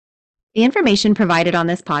The information provided on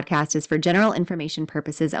this podcast is for general information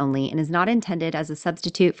purposes only and is not intended as a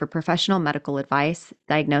substitute for professional medical advice,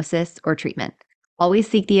 diagnosis, or treatment. Always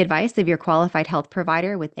seek the advice of your qualified health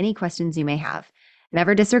provider with any questions you may have.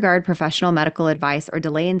 Never disregard professional medical advice or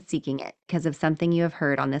delay in seeking it because of something you have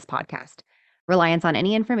heard on this podcast. Reliance on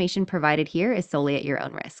any information provided here is solely at your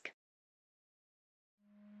own risk.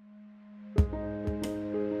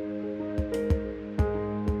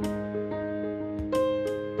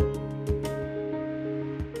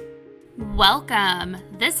 Welcome!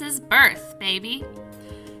 This is Birth, baby.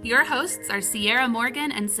 Your hosts are Sierra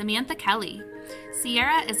Morgan and Samantha Kelly.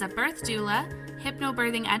 Sierra is a birth doula,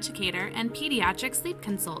 hypnobirthing educator, and pediatric sleep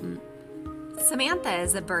consultant. Samantha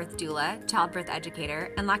is a birth doula, childbirth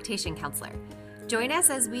educator, and lactation counselor. Join us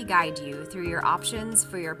as we guide you through your options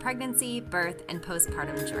for your pregnancy, birth, and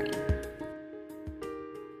postpartum journey.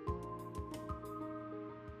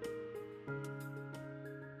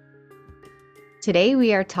 Today,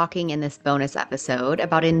 we are talking in this bonus episode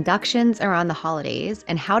about inductions around the holidays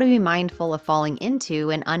and how to be mindful of falling into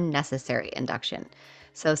an unnecessary induction.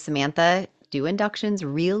 So, Samantha, do inductions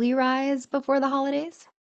really rise before the holidays?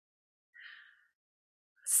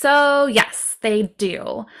 So, yes, they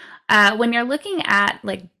do. When you're looking at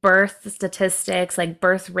like birth statistics, like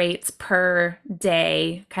birth rates per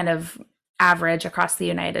day, kind of average across the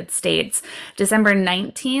United States, December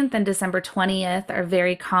 19th and December 20th are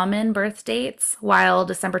very common birth dates, while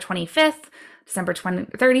December 25th, December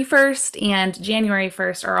 31st, and January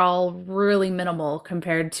 1st are all really minimal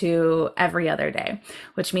compared to every other day,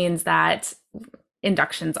 which means that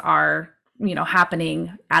inductions are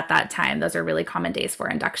happening at that time. Those are really common days for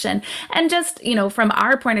induction. And just, from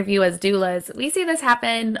our point of view as doulas, we see this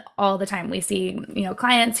happen all the time. We see,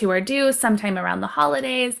 clients who are due sometime around the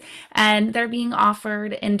holidays and they're being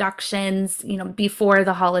offered inductions, before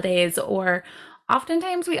the holidays, or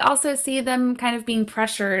oftentimes we also see them kind of being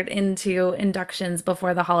pressured into inductions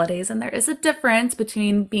before the holidays. And there is a difference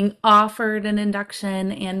between being offered an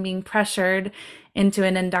induction and being pressured into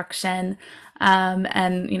an induction.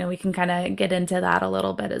 And we can kind of get into that a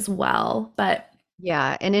little bit as well. But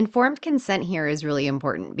Yeah, and informed consent here is really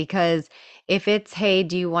important because if it's, hey,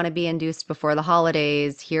 do you want to be induced before the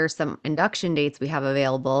holidays? Here's some induction dates we have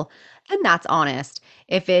available, then that's honest.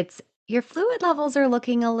 If it's your fluid levels are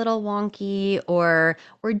looking a little wonky, or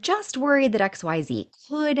we're just worried that XYZ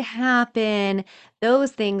could happen,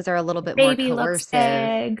 those things are a little bit more baby looks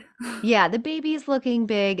coercive. big. Yeah, the baby's looking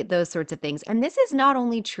big, those sorts of things. And this is not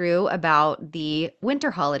only true about the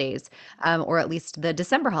winter holidays, or at least the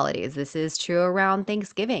December holidays. This is true around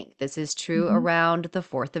Thanksgiving. This is true Mhm. around the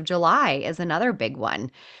 4th of July is another big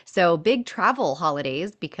one. So big travel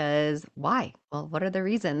holidays because why? Well, what are the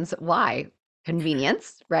reasons why?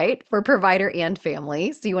 Convenience, right? For provider and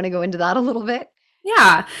family. So you want to go into that a little bit?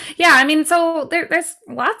 Yeah. Yeah. I mean, so there's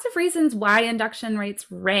lots of reasons why induction rates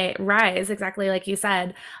rise, exactly like you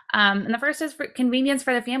said. And the first is for convenience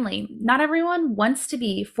for the family. Not everyone wants to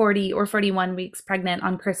be 40 or 41 weeks pregnant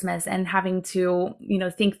on Christmas and having to,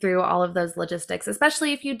 think through all of those logistics,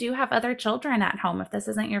 especially if you do have other children at home. If this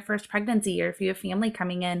isn't your first pregnancy or if you have family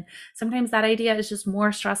coming in, sometimes that idea is just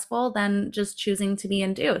more stressful than just choosing to be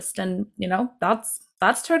induced. And,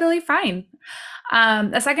 that's totally fine.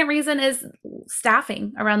 The second reason is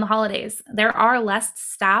staffing around the holidays. There are less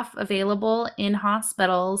staff available in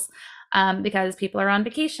hospitals because people are on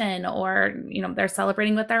vacation or they're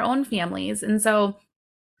celebrating with their own families, and so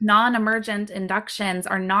non-emergent inductions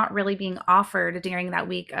are not really being offered during that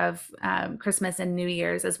week of Christmas and New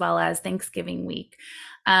Year's, as well as Thanksgiving week.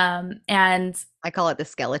 And I call it the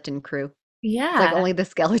skeleton crew. It's like yeah, only the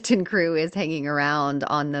skeleton crew is hanging around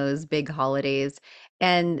on those big holidays.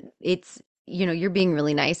 And you're being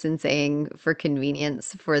really nice and saying for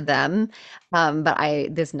convenience for them. But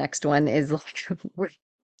this next one is like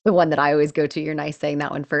the one that I always go to. You're nice saying that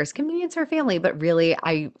one first. Convenience for family, but really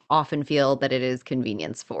I often feel that it is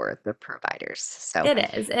convenience for the providers. So, it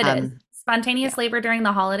is. It is. um, yeah. Spontaneous labor during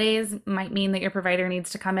the holidays might mean that your provider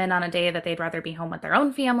needs to come in on a day that they'd rather be home with their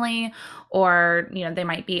own family, or, they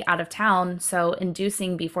might be out of town. So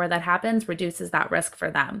inducing before that happens reduces that risk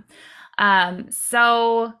for them.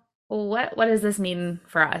 So what does this mean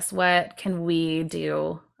for us? What can we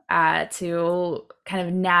do to kind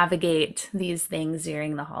of navigate these things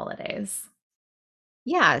during the holidays?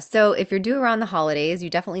 Yeah, so if you're due around the holidays, you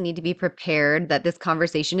definitely need to be prepared that this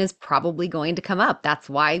conversation is probably going to come up. That's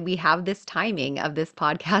why we have this timing of this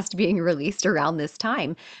podcast being released around this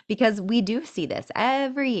time, because we do see this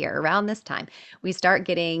every year around this time. We start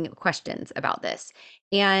getting questions about this.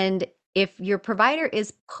 And if your provider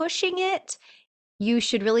is pushing it, you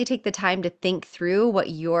should really take the time to think through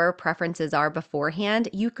what your preferences are beforehand.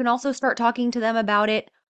 You can also start talking to them about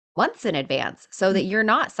it months in advance so that you're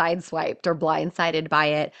not sideswiped or blindsided by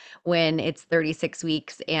it when it's 36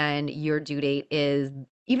 weeks and your due date is,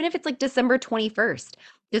 even if it's like December 21st,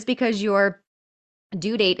 just because your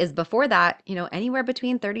due date is before that, anywhere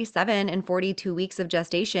between 37 and 42 weeks of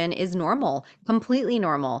gestation is normal, completely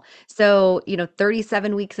normal. So,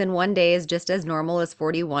 37 weeks in one day is just as normal as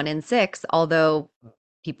 41 in six, although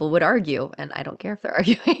people would argue, and I don't care if they're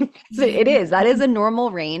arguing. So it is, that is a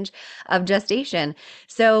normal range of gestation.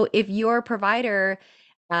 So if your provider,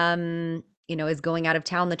 is going out of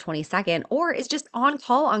town the 22nd or is just on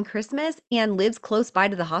call on Christmas and lives close by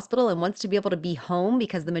to the hospital and wants to be able to be home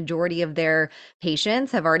because the majority of their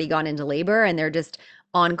patients have already gone into labor and they're just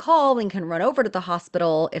on call and can run over to the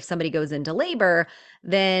hospital if somebody goes into labor,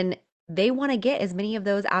 then they want to get as many of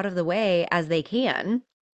those out of the way as they can.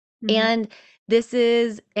 Mhm. And this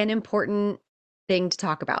is an important thing to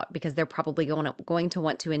talk about because they're probably going to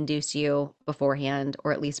want to induce you beforehand,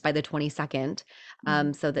 or at least by the 22nd,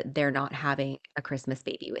 Mhm. so that they're not having a Christmas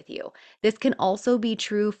baby with you. This can also be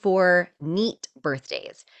true for neat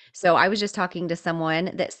birthdays. So I was just talking to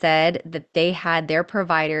someone that said that their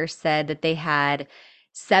provider said that they had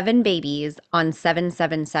 7 babies on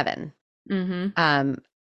 777. Mhm. Um,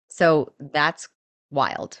 so that's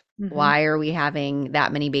wild. Mhm. Why are we having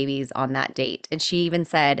that many babies on that date? And she even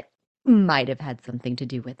said, might have had something to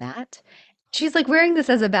do with that. She's like wearing this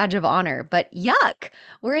as a badge of honor, but yuck,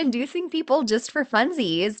 we're inducing people just for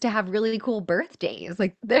funsies to have really cool birthdays.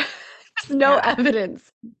 Like there's no Yeah.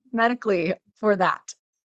 evidence medically for that.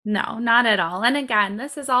 No, not at all. And again,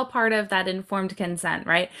 this is all part of that informed consent,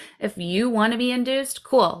 right? If you want to be induced,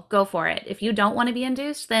 cool, go for it. If you don't want to be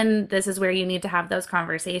induced, then this is where you need to have those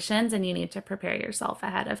conversations and you need to prepare yourself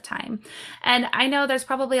ahead of time. And I know there's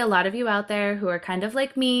probably a lot of you out there who are kind of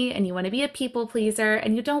like me and you want to be a people pleaser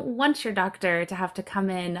and you don't want your doctor to have to come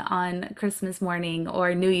in on Christmas morning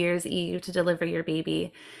or New Year's Eve to deliver your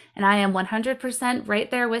baby. And I am 100% right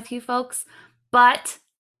there with you folks. But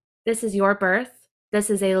this is your birth. This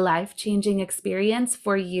is a life-changing experience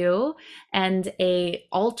for you and a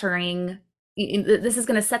altering this is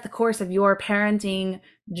going to set the course of your parenting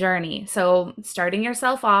journey. So starting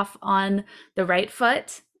yourself off on the right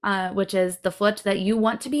foot, which is the foot that you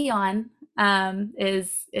want to be on,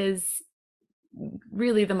 is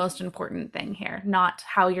really the most important thing here, not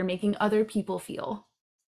how you're making other people feel.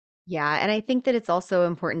 Yeah, and I think that it's also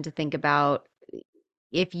important to think about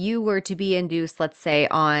if you were to be induced, let's say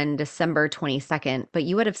on December 22nd, but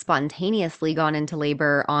you would have spontaneously gone into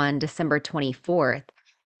labor on December 24th,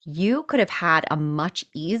 you could have had a much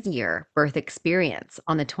easier birth experience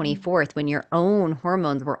on the 24th when your own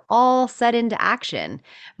hormones were all set into action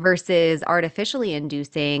versus artificially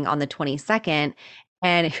inducing on the 22nd.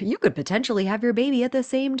 And you could potentially have your baby at the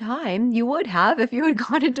same time you would have if you had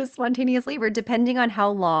gone into spontaneous labor, depending on how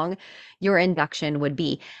long your induction would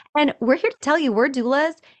be. And we're here to tell you, we're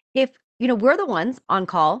doulas. If, we're the ones on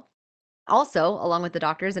call also, along with the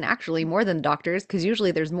doctors, and actually more than doctors, because usually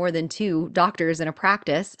there's more than two doctors in a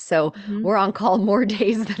practice. So Mhm. we're on call more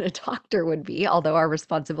days than a doctor would be, although our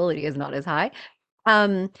responsibility is not as high.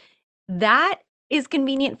 Um, that is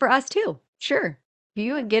convenient for us too. Sure. If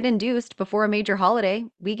you get induced before a major holiday,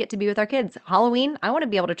 we get to be with our kids. Halloween, I want to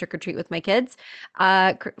be able to trick or treat with my kids.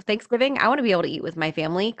 Thanksgiving, I want to be able to eat with my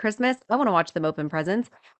family. Christmas, I want to watch them open presents.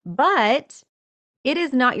 But it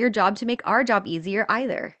is not your job to make our job easier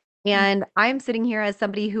either. And I'm sitting here as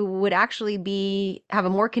somebody who would actually have a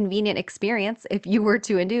more convenient experience if you were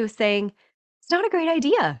to induce, saying it's not a great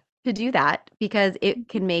idea to do that because it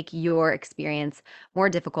can make your experience more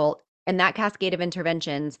difficult. And that cascade of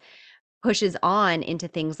interventions pushes on into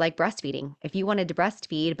things like breastfeeding. If you wanted to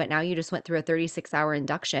breastfeed, but now you just went through a 36-hour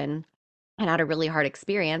induction and had a really hard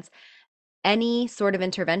experience, any sort of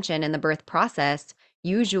intervention in the birth process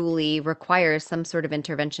usually requires some sort of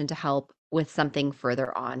intervention to help with something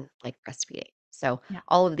further on, like breastfeeding. So Yeah.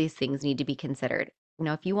 all of these things need to be considered.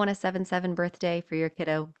 If you want a 7/7 birthday for your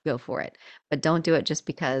kiddo, go for it. But don't do it just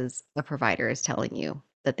because the provider is telling you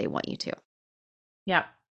that they want you to. Yep.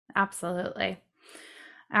 Absolutely.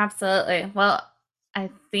 Absolutely. Well, I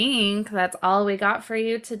think that's all we got for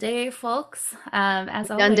you today, folks. We As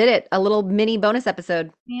done always, did it. A little mini bonus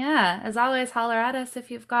episode. yeah, as always, holler at us if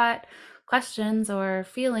you've got questions or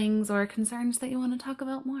feelings or concerns that you want to talk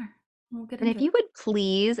about more. We'll get And into if it. you would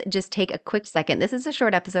please just take a quick second, this is a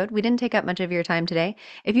short episode. We didn't take up much of your time today.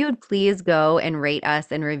 If you would please go and rate us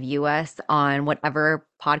and review us on whatever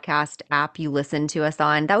podcast app you listen to us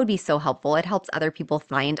on, that would be so helpful. It helps other people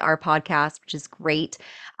find our podcast, which is great.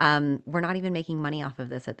 We're not even making money off of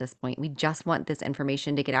this at this point. We just want this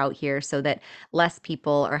information to get out here so that less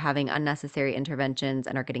people are having unnecessary interventions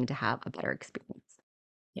and are getting to have a better experience.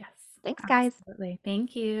 Yes, Thanks, guys. absolutely.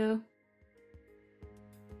 Thank you.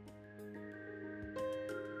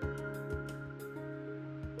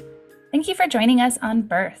 Thank you for joining us on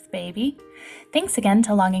Birth, baby. Thanks again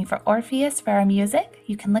to Longing for Orpheus for our music.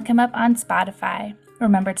 You can look him up on Spotify.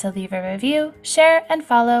 Remember to leave a review, share, and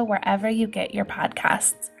follow wherever you get your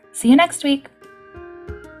podcasts. See you next week.